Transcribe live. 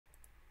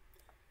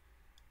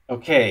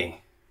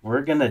Okay,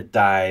 we're going to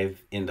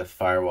dive into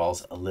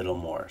firewalls a little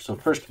more. So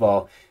first of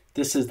all,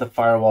 this is the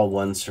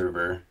firewall1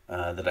 server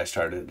that I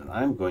started, and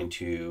I'm going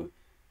to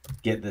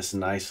get this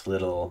nice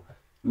little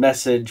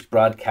message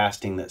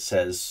broadcasting that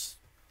says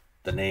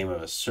the name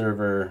of a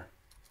server.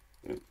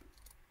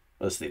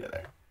 Let's leave it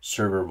there.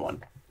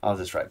 Server1. I'll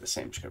just write the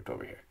same script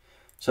over here.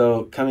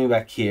 So coming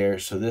back here,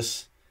 so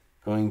this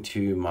going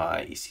to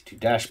my EC2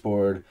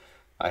 dashboard,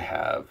 I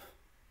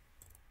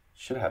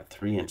should have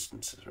 3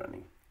 instances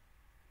running.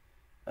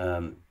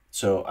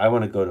 So I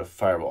want to go to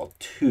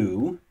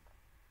firewall2,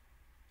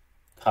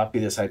 copy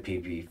this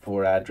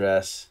IPv4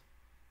 address.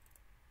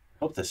 I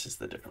hope this is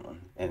the different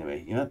one.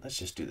 Anyway, you know what? Let's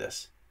just do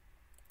this.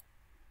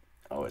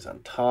 Always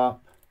on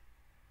top.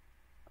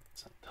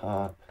 It's on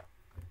top.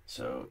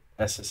 So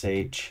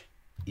SSH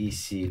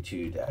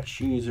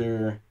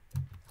ec2-user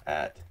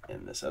at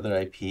in this other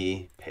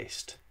IP,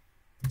 paste.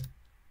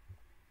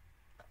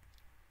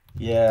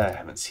 Yeah, I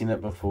haven't seen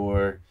it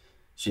before.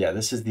 So yeah,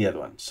 this is the other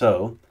one.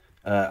 So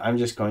I'm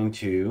just going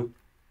to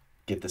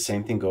get the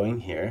same thing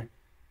going here.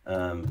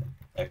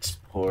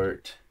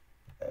 Export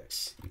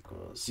x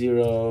equals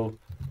 0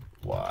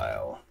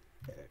 while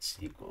x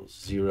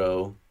equals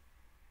 0.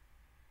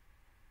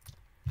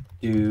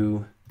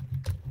 Do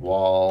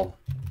wall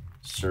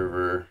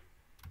server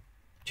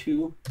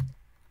 2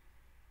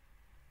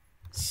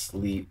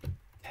 sleep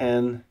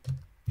 10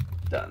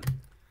 done.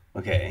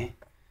 Okay,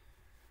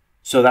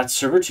 so that's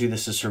server 2.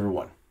 This is server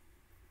 1.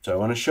 So I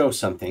want to show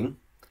something.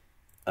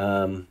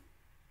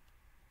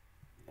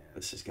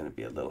 This is going to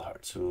be a little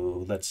hard.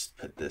 So let's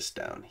put this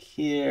down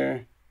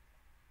here.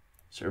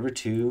 Server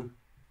 2,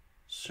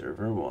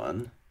 server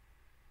 1.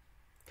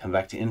 Come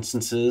back to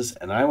instances,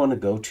 and I want to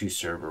go to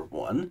server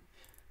 1.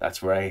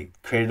 That's where I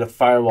created a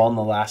firewall in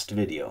the last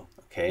video.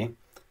 Okay,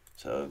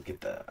 so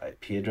get the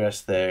IP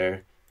address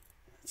there.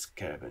 Let's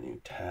grab a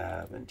new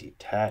tab and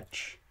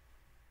detach.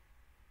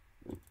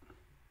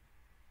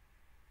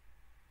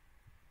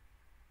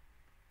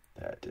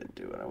 That didn't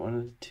do what I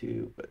wanted it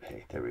to, but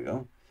hey, there we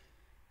go.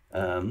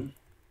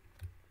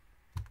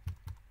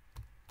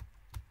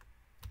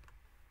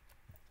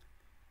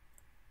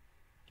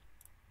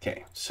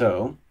 Okay,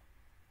 so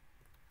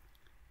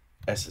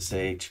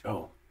SSH,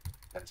 oh,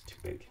 that's too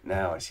big.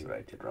 Now I see what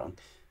I did wrong.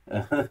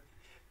 Control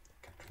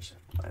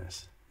Shift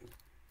minus.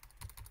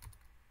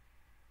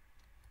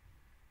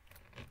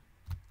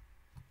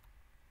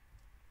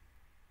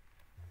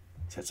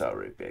 That's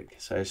already big,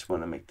 so I just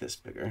want to make this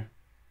bigger.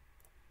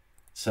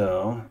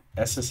 So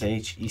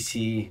SSH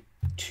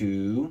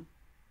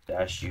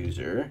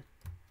ec2-user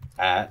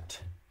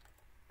at,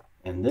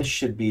 and this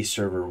should be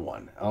server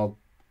 1. I'll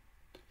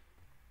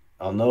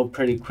know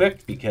pretty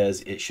quick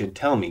because it should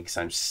tell me because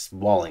I'm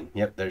walling.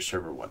 Yep, there's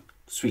server 1.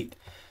 Sweet.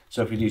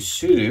 So if we do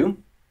sudo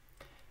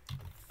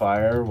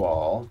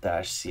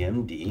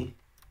firewall-cmd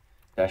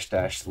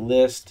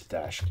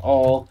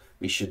 --list-all,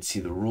 we should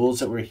see the rules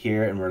that were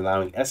here, and we're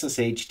allowing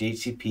SSH,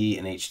 DHCP,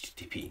 and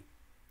HTTP.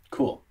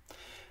 Cool.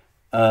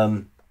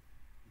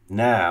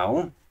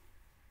 Now,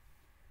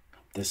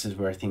 this is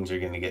where things are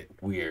going to get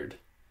weird.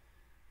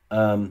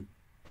 I'm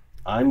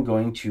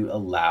going to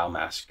allow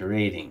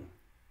masquerading.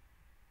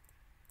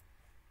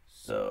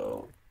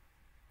 So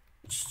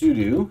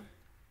sudo,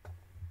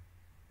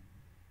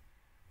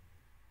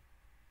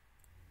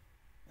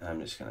 I'm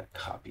just going to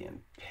copy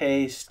and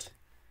paste.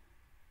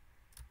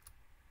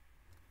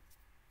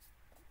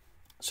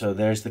 So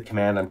there's the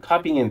command. I'm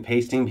copying and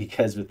pasting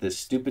because with this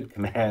stupid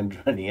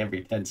command running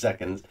every 10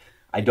 seconds,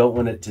 I don't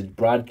want it to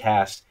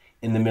broadcast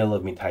in the middle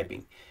of me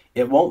typing.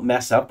 It won't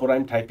mess up what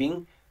I'm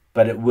typing,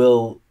 but it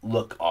will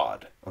look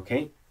odd,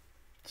 okay?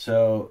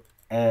 So,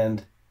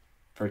 and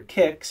for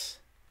kicks,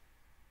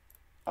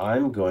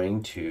 I'm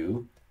going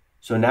to,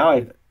 so now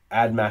I've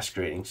add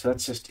masquerading. So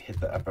let's just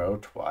hit the up arrow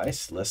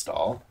twice, list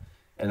all,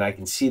 and I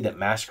can see that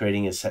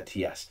masquerading is set to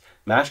yes.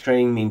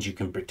 Masquerading means you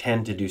can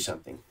pretend to do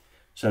something.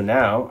 So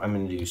now I'm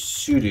going to do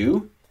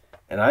sudo,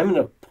 and I'm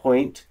going to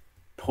point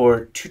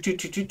port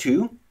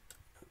 22222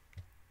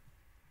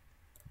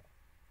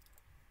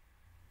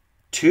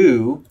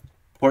 to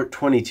port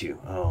 22.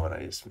 Oh, and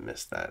I just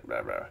missed that.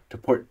 To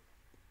port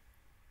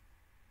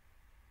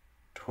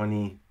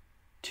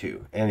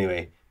 22.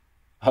 Anyway,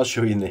 I'll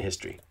show you in the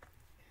history.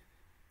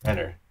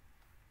 Enter.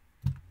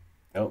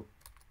 Oh,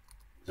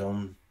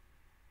 zone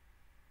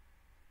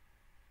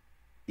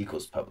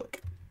equals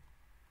public.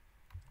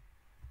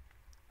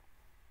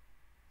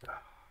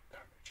 Oh,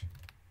 garbage.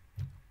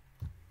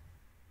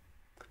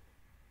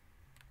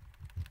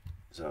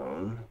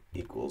 Zone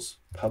equals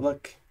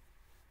public.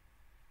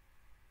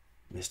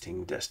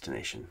 Missing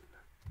destination.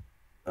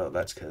 Oh,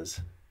 that's because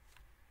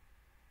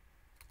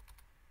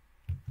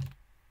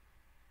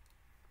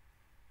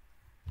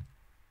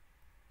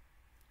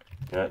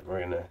we're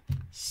going to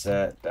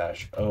set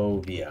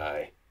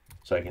 -ovi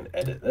so I can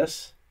edit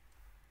this.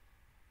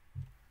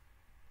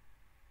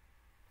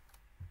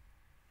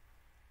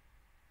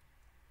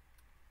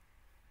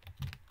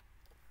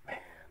 Man,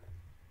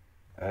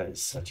 that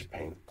is such a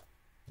pain.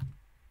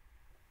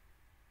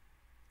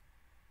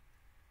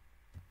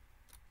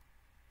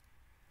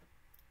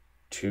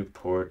 to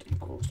port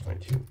equals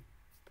 22.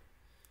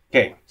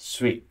 Okay,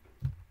 sweet.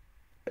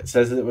 It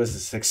says it was a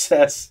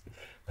success.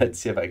 Let's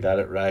see if I got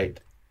it right.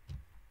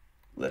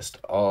 List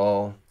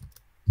all.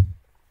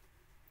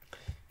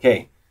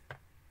 Okay,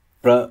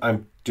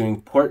 I'm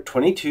doing port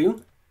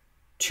 22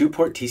 to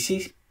port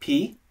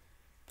TCP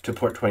to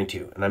port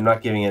 22, and I'm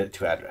not giving it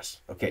to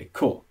address. Okay,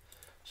 cool.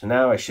 So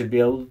now I should be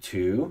able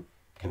to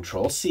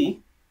Control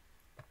C,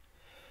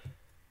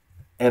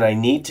 and I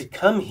need to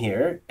come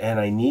here and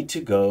I need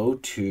to go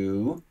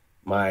to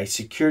my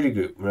security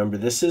group. Remember,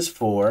 this is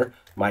for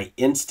my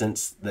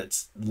instance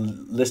that's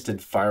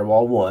listed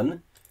firewall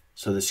 1.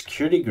 So the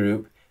security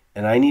group,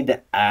 and I need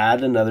to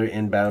add another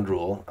inbound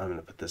rule. I'm going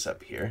to put this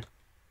up here.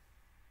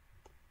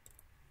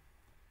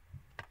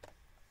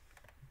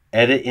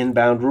 Edit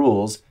inbound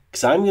rules,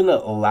 because I'm going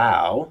to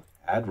allow,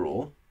 add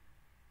rule,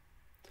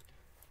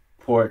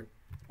 port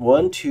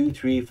 1, 2,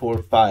 3, 4,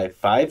 5,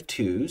 5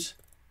 twos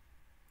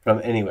from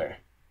anywhere.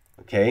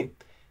 Okay?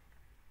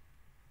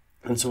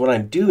 And so what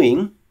I'm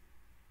doing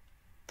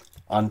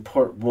on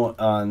port 1,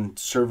 on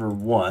server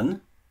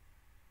 1,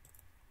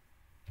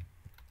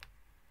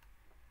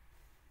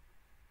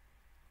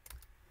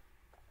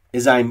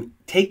 is I'm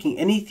taking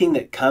anything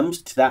that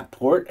comes to that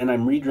port and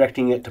I'm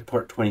redirecting it to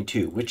port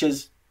 22, which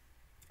is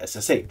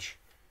SSH.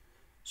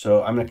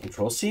 So I'm going to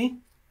Control C,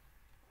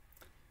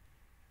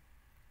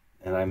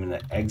 and I'm going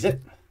to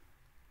exit.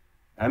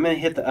 I'm going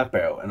to hit the up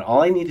arrow, and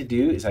all I need to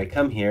do is I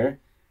come here,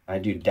 I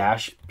do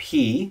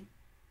 -P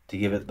to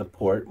give it the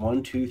port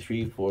 1, 2,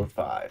 3, 4,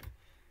 5,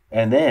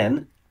 and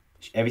then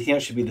everything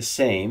else should be the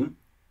same,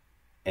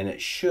 and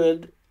it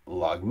should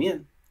log me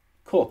in.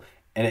 Cool.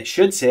 And it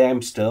should say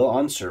I'm still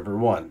on server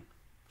 1.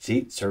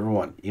 See, server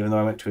 1, even though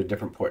I went to a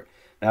different port.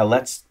 Now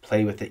let's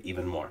play with it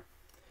even more.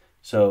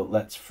 So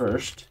let's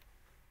first,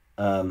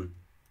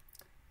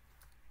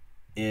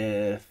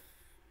 if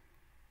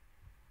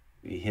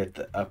we hit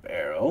the up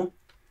arrow,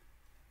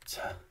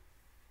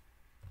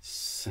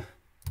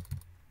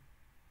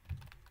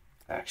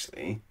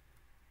 actually,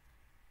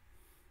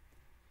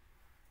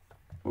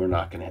 we're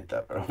not going to hit the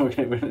up arrow. We're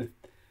gonna,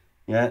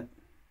 yeah.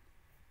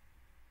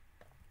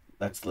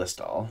 Let's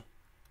list all.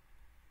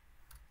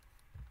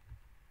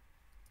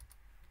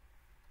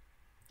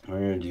 We're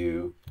going to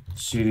do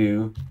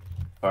sudo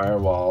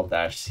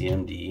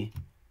firewall-cmd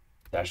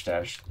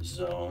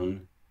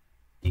 --zone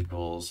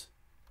equals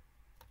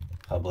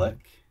public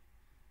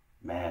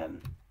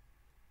man,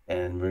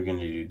 and we're going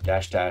to do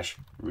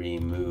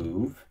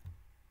 --remove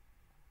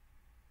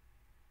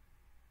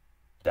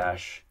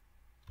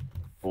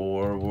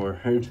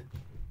 -forward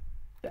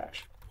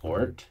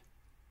 -port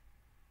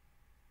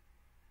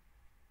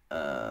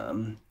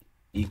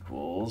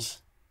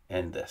equals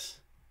and this.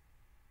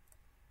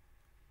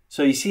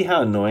 So you see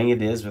how annoying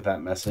it is with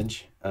that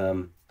message?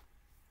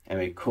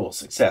 Anyway, cool,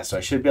 success. So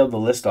I should be able to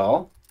list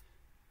all,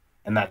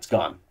 and that's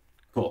gone.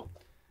 Cool.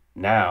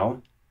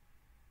 Now,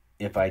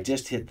 if I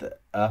just hit the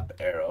up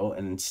arrow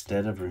and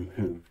instead of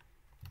remove,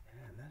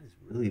 man, that is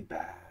really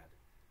bad.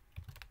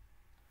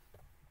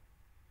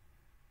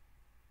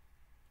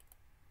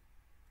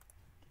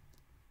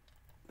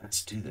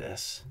 Let's do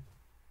this.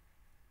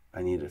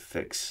 I need to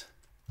fix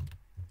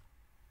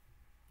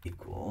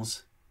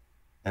equals,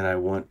 and I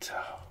want,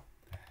 oh,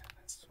 man,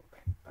 that's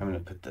okay. I'm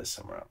going to put this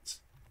somewhere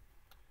else.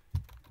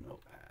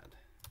 Notepad.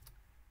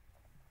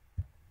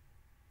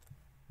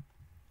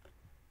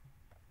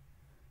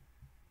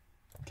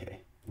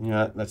 Okay, you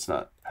know what? Let's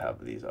not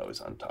have these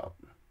always on top.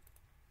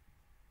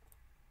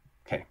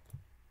 Okay,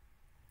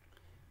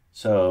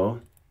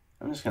 so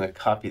I'm just going to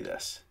copy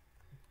this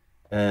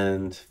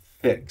and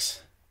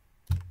fix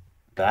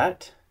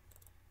that.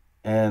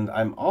 And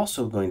I'm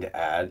also going to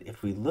add,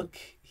 if we look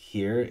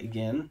here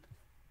again,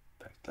 in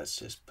fact, let's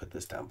just put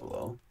this down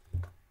below.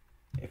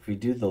 If we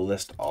do the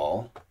list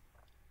all,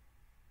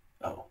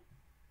 oh,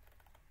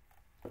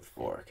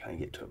 before, can I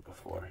get to it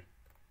before?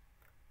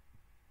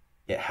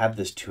 Yeah, have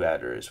this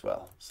toaddr as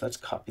well. So let's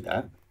copy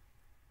that.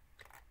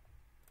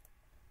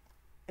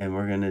 And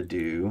we're going to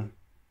do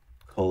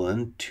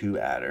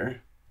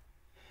 :toaddr.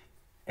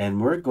 And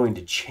we're going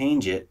to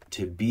change it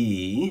to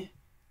be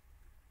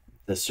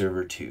the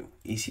server 2,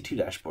 EC2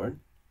 dashboard.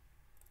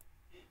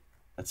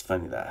 That's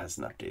funny that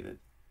hasn't updated.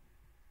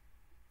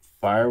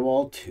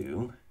 Firewall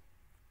 2,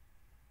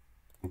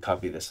 and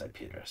copy this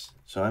IP address.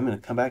 So I'm going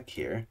to come back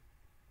here.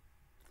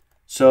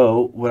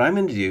 So what I'm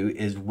going to do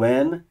is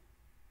when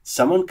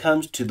someone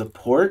comes to the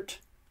port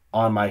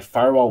on my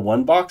firewall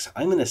 1 box,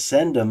 I'm going to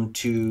send them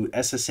to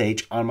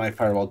SSH on my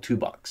firewall 2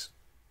 box.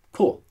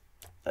 Cool.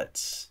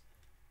 Let's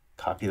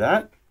copy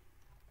that.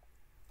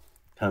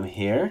 Come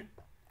here.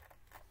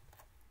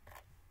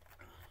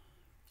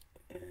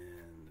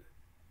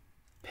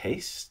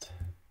 Paste.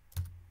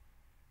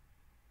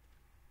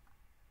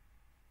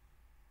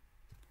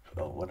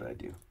 Oh, what did I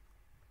do?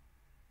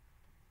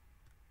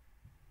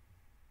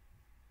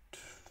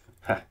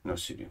 Ha, no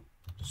sudo.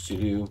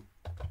 Sudo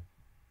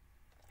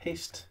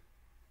paste.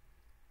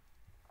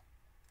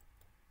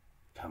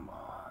 Come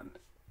on.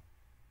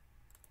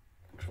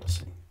 Control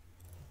C.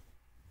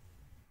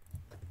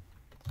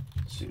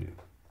 Sudo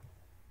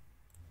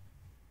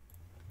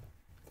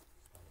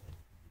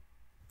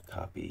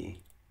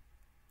copy,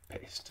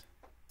 paste.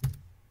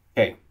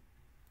 Okay,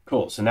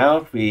 cool. So now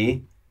if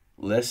we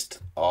list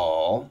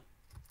all,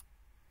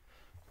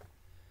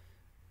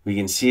 we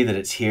can see that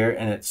it's here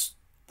and it's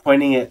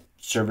pointing at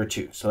server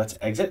 2. So let's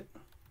exit.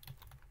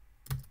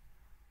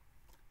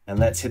 And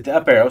let's hit the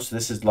up arrow. So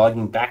this is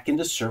logging back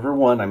into server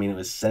 1. I mean, it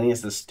was sending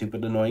us the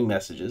stupid, annoying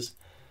messages.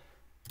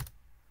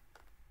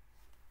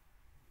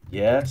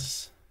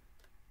 Yes.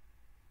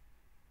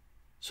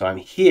 So I'm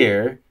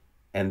here,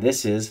 and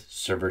this is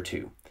server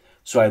 2.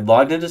 So I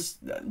logged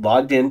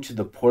into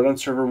the port on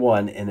server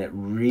 1, and it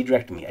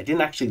redirected me. I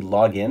didn't actually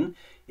log in.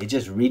 It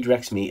just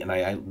redirects me, and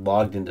I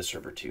logged into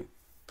server 2.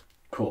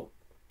 Cool.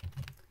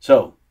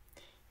 So,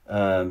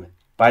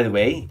 by the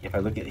way, if I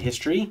look at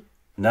history,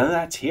 none of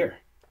that's here.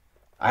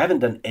 I haven't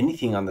done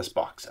anything on this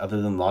box other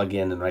than log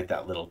in and write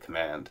that little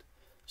command.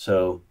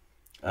 So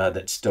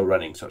that's still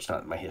running, so it's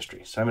not in my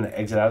history. So I'm going to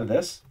exit out of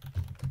this.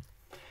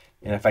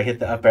 And if I hit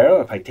the up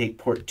arrow, if I take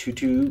port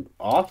 22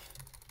 off,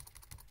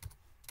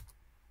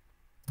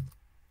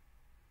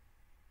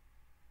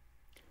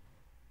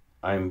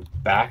 I'm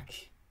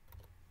back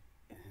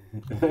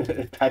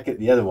back at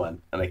the other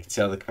one, and I can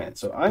see all the commands.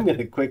 So I'm going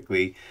to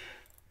quickly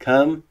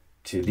come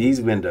to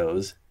these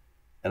windows,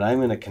 and I'm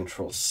going to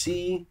Control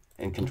C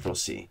and Control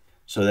C,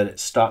 so that it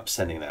stops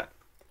sending that.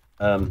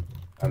 I'm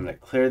going to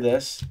clear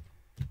this,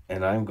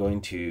 and I'm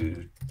going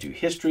to do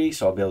history,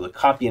 so I'll be able to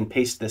copy and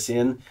paste this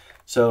in.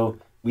 So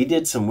we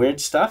did some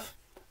weird stuff,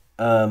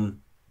 but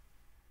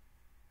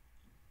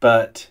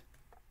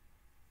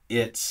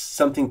it's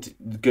something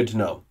good to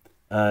know,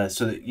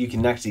 so that you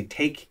can actually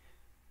take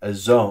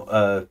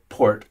a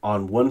port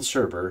on one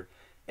server,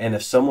 and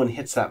if someone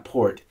hits that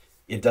port,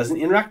 it doesn't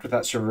interact with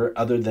that server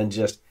other than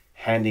just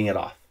handing it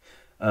off.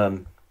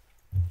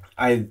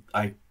 I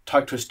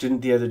talked to a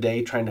student the other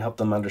day trying to help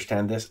them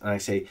understand this, and I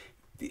say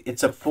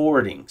it's a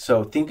forwarding.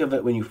 So think of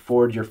it when you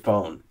forward your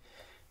phone.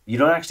 You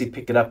don't actually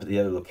pick it up at the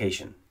other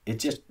location. It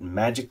just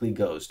magically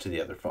goes to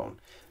the other phone.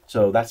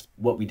 So that's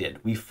what we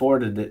did. We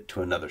forwarded it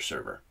to another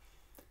server.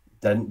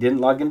 Didn't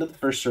log into the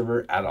first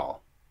server at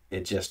all.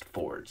 It just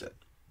forwards it.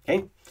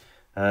 Okay.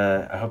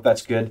 I hope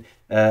that's good.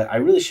 I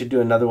really should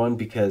do another one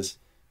because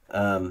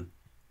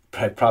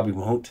I probably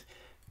won't,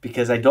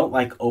 because I don't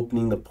like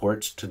opening the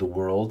ports to the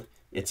world.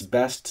 It's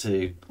best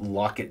to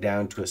lock it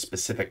down to a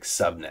specific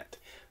subnet.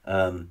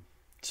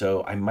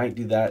 So I might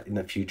do that in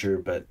the future,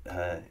 but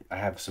I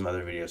have some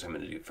other videos I'm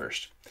going to do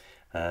first.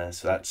 So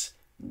that's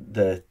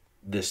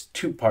this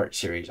 2-part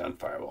series on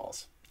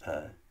firewalls,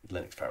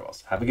 Linux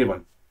firewalls. Have a good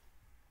one.